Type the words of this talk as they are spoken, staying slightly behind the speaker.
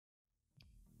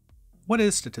What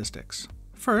is statistics?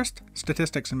 First,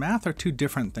 statistics and math are two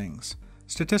different things.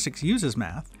 Statistics uses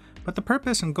math, but the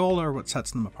purpose and goal are what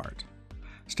sets them apart.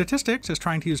 Statistics is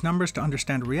trying to use numbers to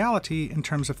understand reality in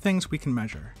terms of things we can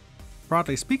measure.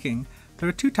 Broadly speaking, there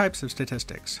are two types of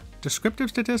statistics: descriptive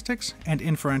statistics and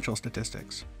inferential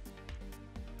statistics.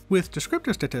 With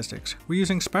descriptive statistics, we're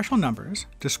using special numbers,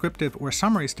 descriptive or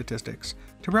summary statistics,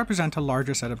 to represent a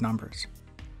larger set of numbers.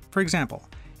 For example,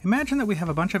 imagine that we have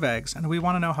a bunch of eggs and we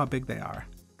want to know how big they are.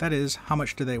 That is, how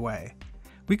much do they weigh?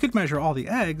 We could measure all the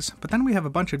eggs, but then we have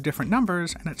a bunch of different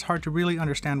numbers and it's hard to really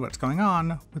understand what's going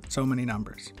on with so many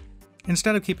numbers.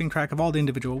 Instead of keeping track of all the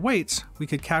individual weights, we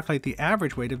could calculate the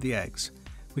average weight of the eggs.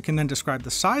 We can then describe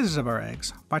the sizes of our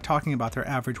eggs by talking about their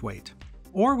average weight.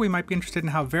 Or we might be interested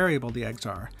in how variable the eggs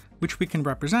are, which we can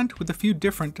represent with a few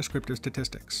different descriptive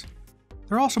statistics.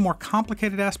 There are also more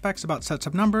complicated aspects about sets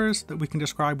of numbers that we can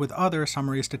describe with other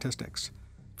summary statistics.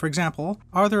 For example,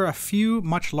 are there a few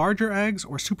much larger eggs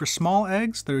or super small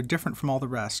eggs that are different from all the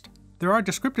rest? There are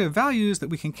descriptive values that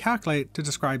we can calculate to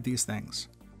describe these things.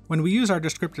 When we use our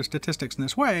descriptive statistics in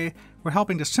this way, we're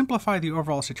helping to simplify the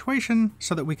overall situation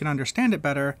so that we can understand it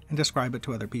better and describe it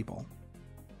to other people.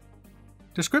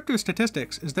 Descriptive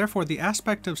statistics is therefore the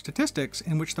aspect of statistics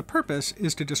in which the purpose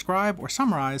is to describe or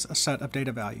summarize a set of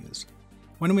data values.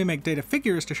 When we make data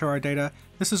figures to show our data,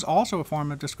 this is also a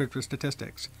form of descriptive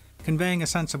statistics, conveying a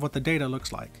sense of what the data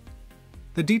looks like.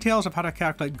 The details of how to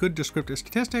calculate good descriptive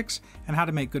statistics and how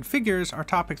to make good figures are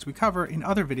topics we cover in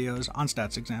other videos on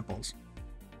StatsExamples.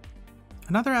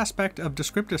 Another aspect of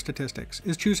descriptive statistics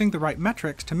is choosing the right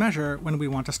metrics to measure when we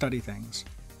want to study things.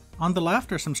 On the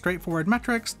left are some straightforward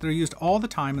metrics that are used all the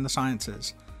time in the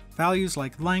sciences. Values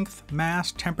like length,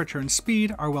 mass, temperature, and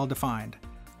speed are well defined.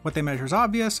 What they measure is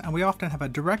obvious, and we often have a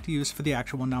direct use for the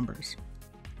actual numbers.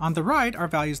 On the right are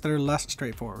values that are less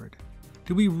straightforward.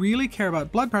 Do we really care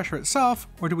about blood pressure itself,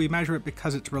 or do we measure it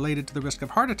because it's related to the risk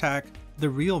of heart attack, the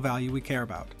real value we care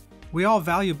about? We all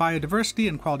value biodiversity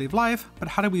and quality of life, but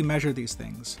how do we measure these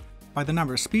things? By the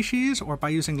number of species or by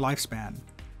using lifespan?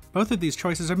 Both of these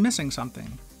choices are missing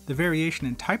something: the variation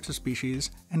in types of species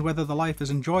and whether the life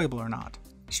is enjoyable or not.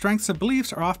 Strengths of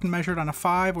beliefs are often measured on a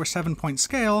 5 or 7-point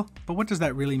scale, but what does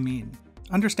that really mean?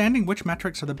 Understanding which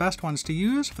metrics are the best ones to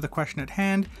use for the question at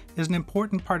hand is an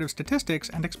important part of statistics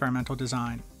and experimental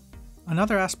design.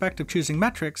 Another aspect of choosing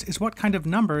metrics is what kind of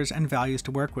numbers and values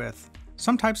to work with.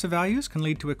 Some types of values can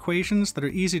lead to equations that are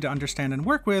easy to understand and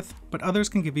work with, but others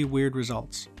can give you weird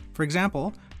results. For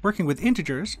example, working with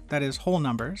integers, that is whole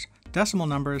numbers, decimal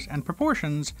numbers, and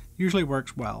proportions usually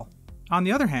works well. On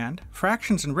the other hand,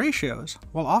 fractions and ratios,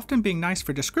 while often being nice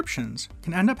for descriptions,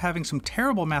 can end up having some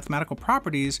terrible mathematical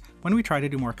properties when we try to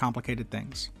do more complicated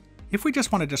things. If we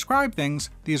just want to describe things,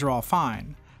 these are all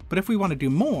fine. But if we want to do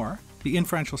more, the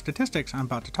inferential statistics I'm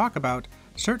about to talk about,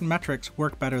 certain metrics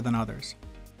work better than others.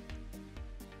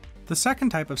 The second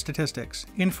type of statistics,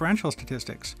 inferential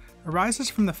statistics, arises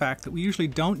from the fact that we usually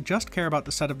don't just care about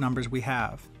the set of numbers we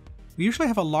have. We usually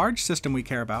have a large system we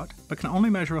care about, but can only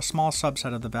measure a small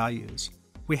subset of the values.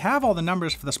 We have all the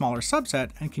numbers for the smaller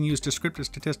subset and can use descriptive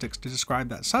statistics to describe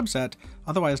that subset,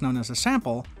 otherwise known as a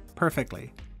sample,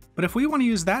 perfectly. But if we want to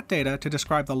use that data to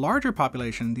describe the larger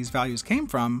population these values came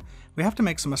from, we have to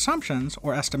make some assumptions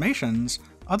or estimations,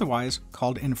 otherwise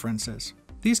called inferences.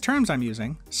 These terms I'm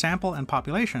using, sample and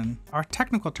population, are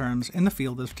technical terms in the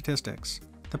field of statistics.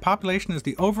 The population is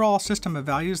the overall system of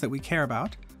values that we care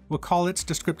about. We'll call its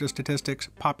descriptive statistics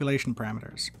population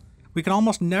parameters. We can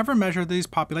almost never measure these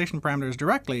population parameters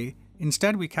directly.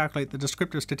 Instead, we calculate the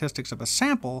descriptive statistics of a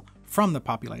sample from the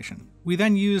population. We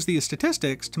then use these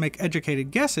statistics to make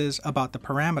educated guesses about the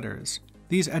parameters.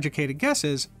 These educated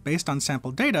guesses, based on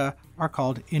sample data, are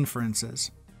called inferences.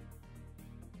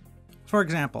 For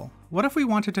example, what if we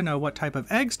wanted to know what type of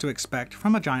eggs to expect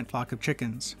from a giant flock of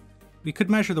chickens? We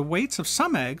could measure the weights of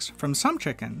some eggs from some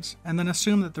chickens, and then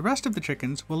assume that the rest of the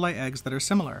chickens will lay eggs that are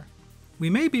similar. We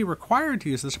may be required to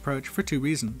use this approach for two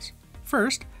reasons.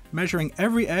 First, measuring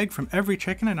every egg from every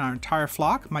chicken in our entire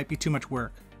flock might be too much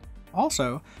work.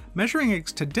 Also, measuring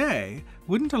eggs today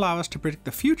wouldn't allow us to predict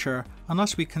the future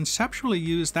unless we conceptually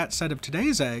use that set of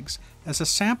today's eggs as a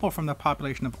sample from the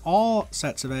population of all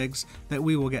sets of eggs that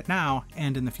we will get now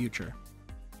and in the future.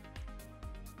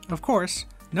 Of course,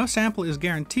 no sample is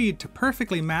guaranteed to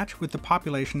perfectly match with the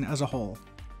population as a whole.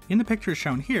 In the pictures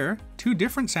shown here, two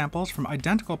different samples from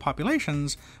identical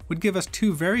populations would give us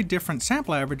two very different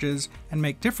sample averages and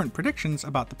make different predictions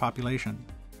about the population.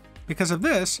 Because of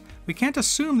this, we can't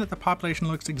assume that the population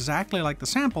looks exactly like the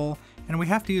sample, and we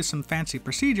have to use some fancy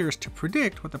procedures to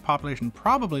predict what the population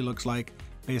probably looks like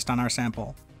based on our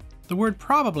sample. The word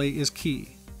probably is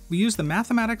key. We use the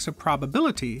mathematics of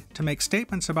probability to make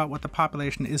statements about what the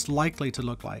population is likely to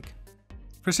look like.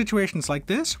 For situations like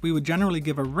this, we would generally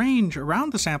give a range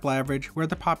around the sample average where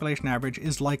the population average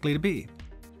is likely to be.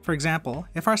 For example,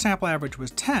 if our sample average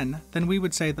was 10, then we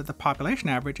would say that the population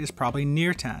average is probably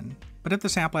near 10. But if the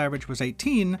sample average was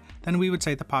 18, then we would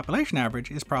say the population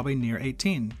average is probably near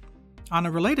 18. On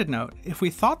a related note, if we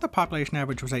thought the population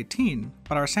average was 18,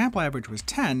 but our sample average was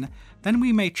 10, then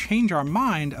we may change our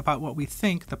mind about what we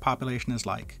think the population is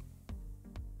like.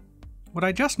 What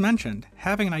I just mentioned,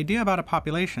 having an idea about a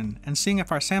population and seeing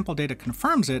if our sample data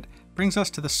confirms it, brings us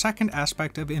to the second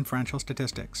aspect of inferential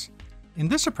statistics. In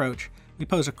this approach, we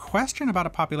pose a question about a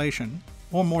population,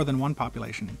 or more than one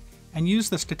population, and use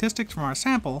the statistics from our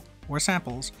sample, or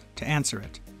samples, to answer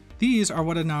it. These are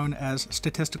what are known as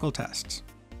statistical tests.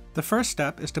 The first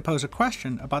step is to pose a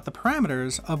question about the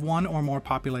parameters of one or more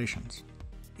populations.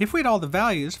 If we had all the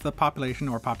values for the population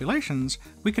or populations,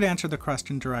 we could answer the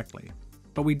question directly.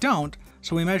 But we don't,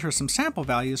 so we measure some sample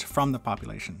values from the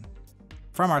population.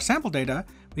 From our sample data,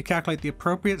 we calculate the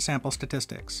appropriate sample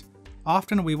statistics.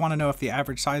 Often we want to know if the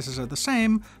average sizes are the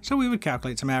same, so we would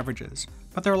calculate some averages.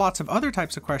 But there are lots of other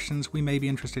types of questions we may be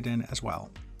interested in as well.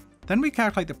 Then we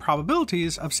calculate the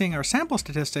probabilities of seeing our sample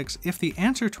statistics if the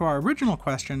answer to our original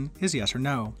question is yes or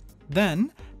no.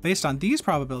 Then, based on these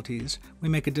probabilities, we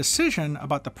make a decision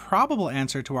about the probable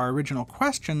answer to our original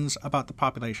questions about the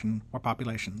population or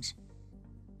populations.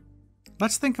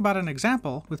 Let's think about an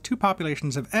example with two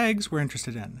populations of eggs we're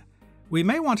interested in. We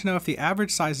may want to know if the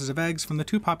average sizes of eggs from the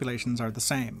two populations are the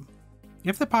same.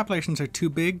 If the populations are too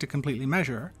big to completely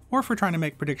measure, or if we're trying to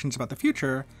make predictions about the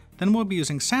future, then we'll be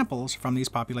using samples from these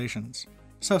populations.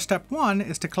 So step 1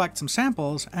 is to collect some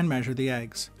samples and measure the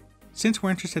eggs. Since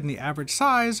we're interested in the average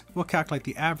size, we'll calculate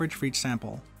the average for each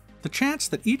sample. The chance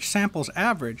that each sample's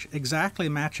average exactly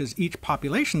matches each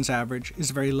population's average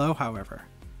is very low, however.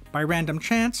 By random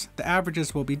chance, the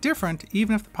averages will be different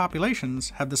even if the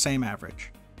populations have the same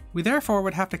average. We therefore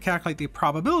would have to calculate the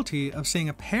probability of seeing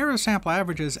a pair of sample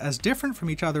averages as different from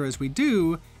each other as we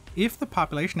do if the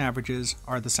population averages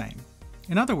are the same.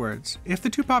 In other words, if the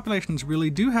two populations really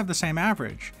do have the same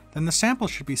average, then the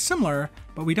samples should be similar,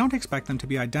 but we don't expect them to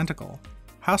be identical.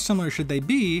 How similar should they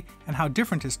be, and how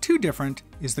different is too different,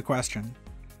 is the question.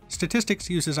 Statistics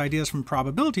uses ideas from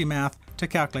probability math to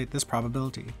calculate this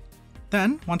probability.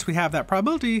 Then, once we have that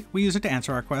probability, we use it to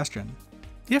answer our question.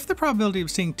 If the probability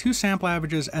of seeing two sample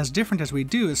averages as different as we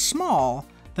do is small,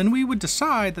 then we would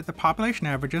decide that the population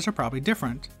averages are probably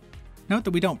different. Note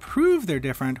that we don't prove they're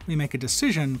different, we make a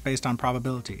decision based on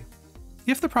probability.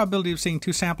 If the probability of seeing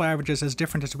two sample averages as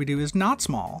different as we do is not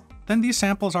small, then these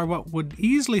samples are what would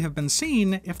easily have been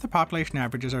seen if the population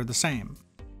averages are the same.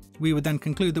 We would then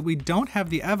conclude that we don't have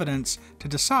the evidence to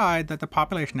decide that the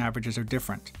population averages are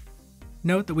different.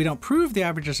 Note that we don't prove the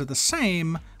averages are the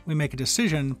same, we make a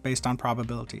decision based on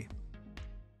probability.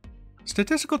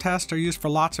 Statistical tests are used for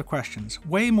lots of questions,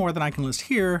 way more than I can list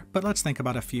here, but let's think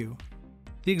about a few.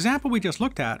 The example we just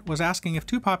looked at was asking if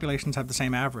two populations have the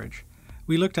same average.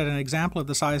 We looked at an example of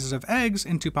the sizes of eggs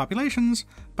in two populations,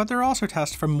 but there are also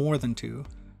tests for more than two.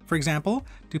 For example,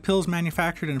 do pills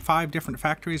manufactured in 5 different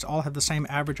factories all have the same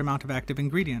average amount of active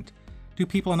ingredient? Do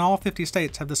people in all 50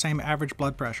 states have the same average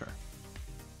blood pressure?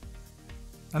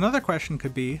 Another question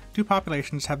could be, do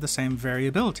populations have the same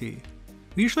variability?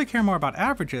 We usually care more about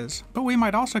averages, but we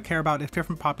might also care about if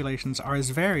different populations are as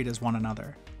varied as one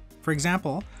another. For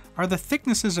example, are the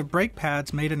thicknesses of brake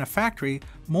pads made in a factory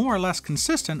more or less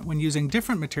consistent when using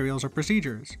different materials or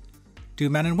procedures? Do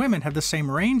men and women have the same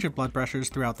range of blood pressures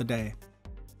throughout the day?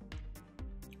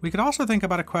 We could also think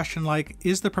about a question like,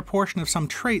 is the proportion of some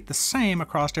trait the same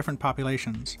across different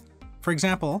populations? For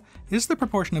example, is the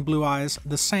proportion of blue eyes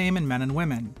the same in men and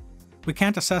women? We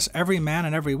can't assess every man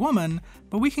and every woman,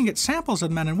 but we can get samples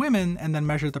of men and women and then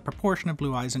measure the proportion of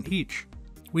blue eyes in each.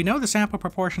 We know the sample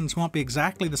proportions won't be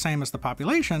exactly the same as the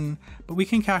population, but we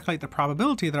can calculate the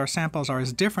probability that our samples are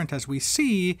as different as we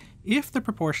see if the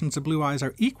proportions of blue eyes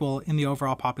are equal in the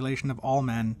overall population of all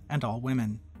men and all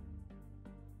women.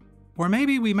 Or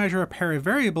maybe we measure a pair of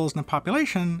variables in a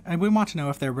population and we want to know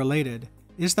if they're related.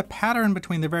 Is the pattern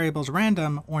between the variables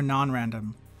random or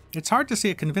non-random? It's hard to see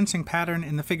a convincing pattern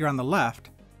in the figure on the left,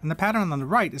 and the pattern on the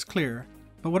right is clear,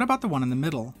 but what about the one in the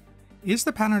middle? Is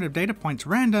the pattern of data points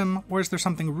random, or is there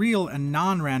something real and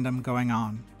non-random going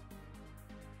on?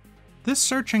 This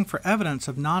searching for evidence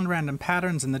of non-random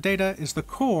patterns in the data is the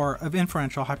core of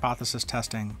inferential hypothesis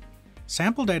testing.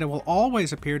 Sample data will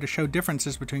always appear to show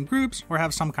differences between groups or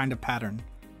have some kind of pattern.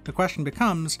 The question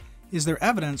becomes, is there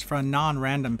evidence for a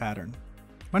non-random pattern?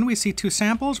 When we see two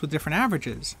samples with different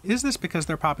averages, is this because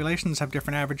their populations have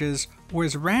different averages, or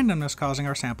is randomness causing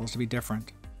our samples to be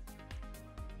different?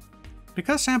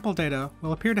 Because sample data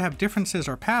will appear to have differences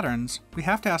or patterns, we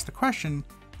have to ask the question,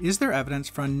 is there evidence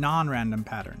for a non-random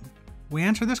pattern? We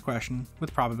answer this question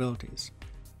with probabilities.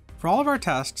 For all of our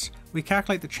tests, we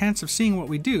calculate the chance of seeing what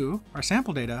we do, our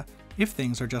sample data, if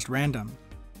things are just random.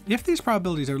 If these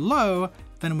probabilities are low,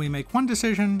 then we make one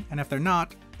decision, and if they're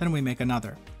not, then we make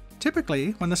another.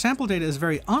 Typically, when the sample data is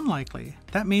very unlikely,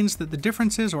 that means that the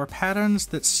differences or patterns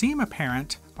that seem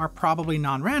apparent are probably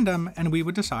non-random, and we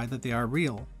would decide that they are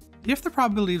real. If the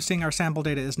probability of seeing our sample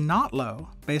data is not low,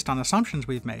 based on assumptions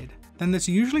we've made, then this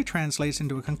usually translates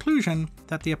into a conclusion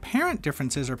that the apparent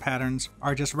differences or patterns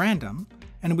are just random,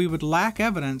 and we would lack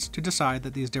evidence to decide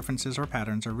that these differences or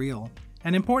patterns are real.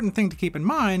 An important thing to keep in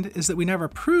mind is that we never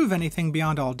prove anything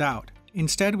beyond all doubt.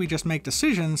 Instead, we just make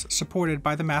decisions supported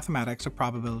by the mathematics of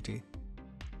probability.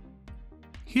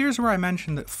 Here's where I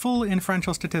mentioned that full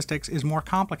inferential statistics is more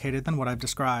complicated than what I've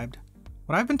described.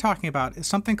 What I've been talking about is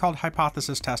something called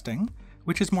hypothesis testing,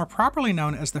 which is more properly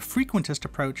known as the frequentist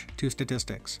approach to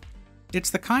statistics. It's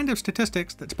the kind of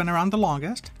statistics that's been around the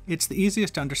longest, it's the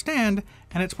easiest to understand,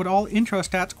 and it's what all intro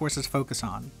stats courses focus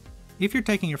on. If you're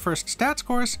taking your first stats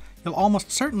course, you'll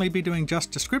almost certainly be doing just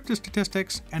descriptive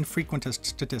statistics and frequentist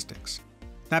statistics.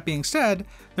 That being said,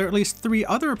 there are at least 3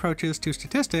 other approaches to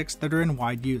statistics that are in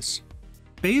wide use.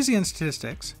 Bayesian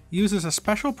statistics uses a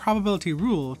special probability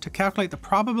rule to calculate the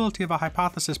probability of a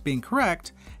hypothesis being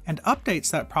correct and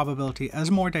updates that probability as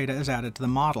more data is added to the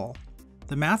model.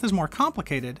 The math is more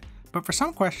complicated, but for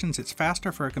some questions it's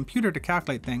faster for a computer to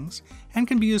calculate things and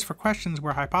can be used for questions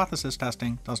where hypothesis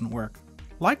testing doesn't work.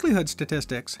 Likelihood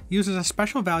statistics uses a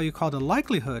special value called a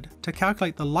likelihood to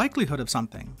calculate the likelihood of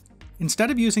something.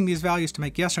 Instead of using these values to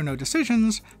make yes or no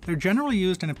decisions, they're generally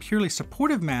used in a purely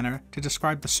supportive manner to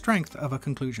describe the strength of a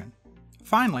conclusion.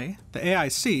 Finally, the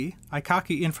AIC,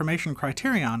 Akaike information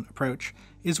criterion approach,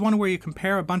 is one where you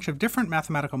compare a bunch of different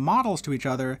mathematical models to each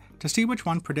other to see which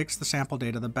one predicts the sample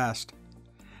data the best.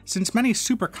 Since many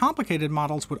super complicated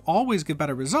models would always give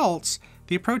better results,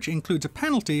 the approach includes a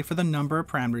penalty for the number of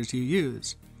parameters you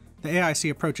use. The AIC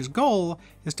approach's goal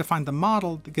is to find the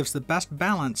model that gives the best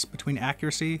balance between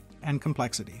accuracy and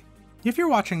complexity. If you're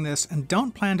watching this and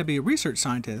don't plan to be a research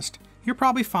scientist, you're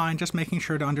probably fine just making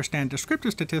sure to understand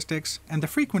descriptive statistics and the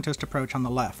frequentist approach on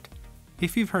the left.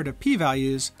 If you've heard of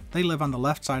p-values, they live on the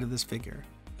left side of this figure.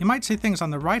 You might see things on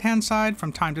the right-hand side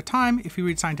from time to time if you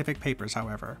read scientific papers,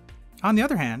 however. On the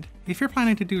other hand, if you're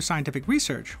planning to do scientific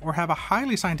research or have a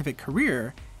highly scientific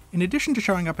career, in addition to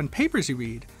showing up in papers you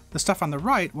read, the stuff on the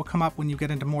right will come up when you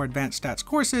get into more advanced stats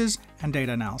courses and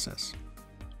data analysis.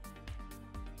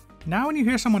 Now when you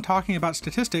hear someone talking about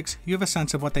statistics, you have a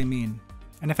sense of what they mean.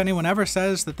 And if anyone ever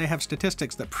says that they have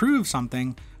statistics that prove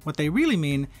something, what they really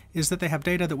mean is that they have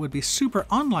data that would be super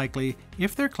unlikely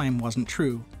if their claim wasn't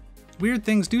true. Weird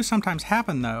things do sometimes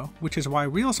happen though, which is why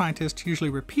real scientists usually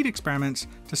repeat experiments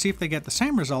to see if they get the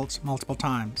same results multiple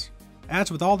times. As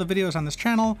with all the videos on this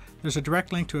channel, there's a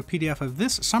direct link to a PDF of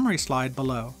this summary slide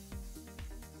below.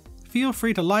 Feel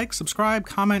free to like, subscribe,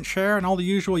 comment, share, and all the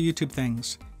usual YouTube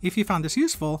things. If you found this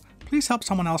useful, please help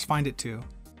someone else find it too.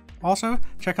 Also,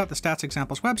 check out the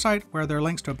StatsExamples website where there are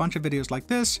links to a bunch of videos like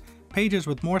this, pages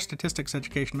with more statistics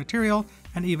education material,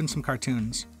 and even some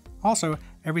cartoons. Also,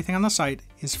 everything on the site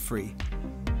is free.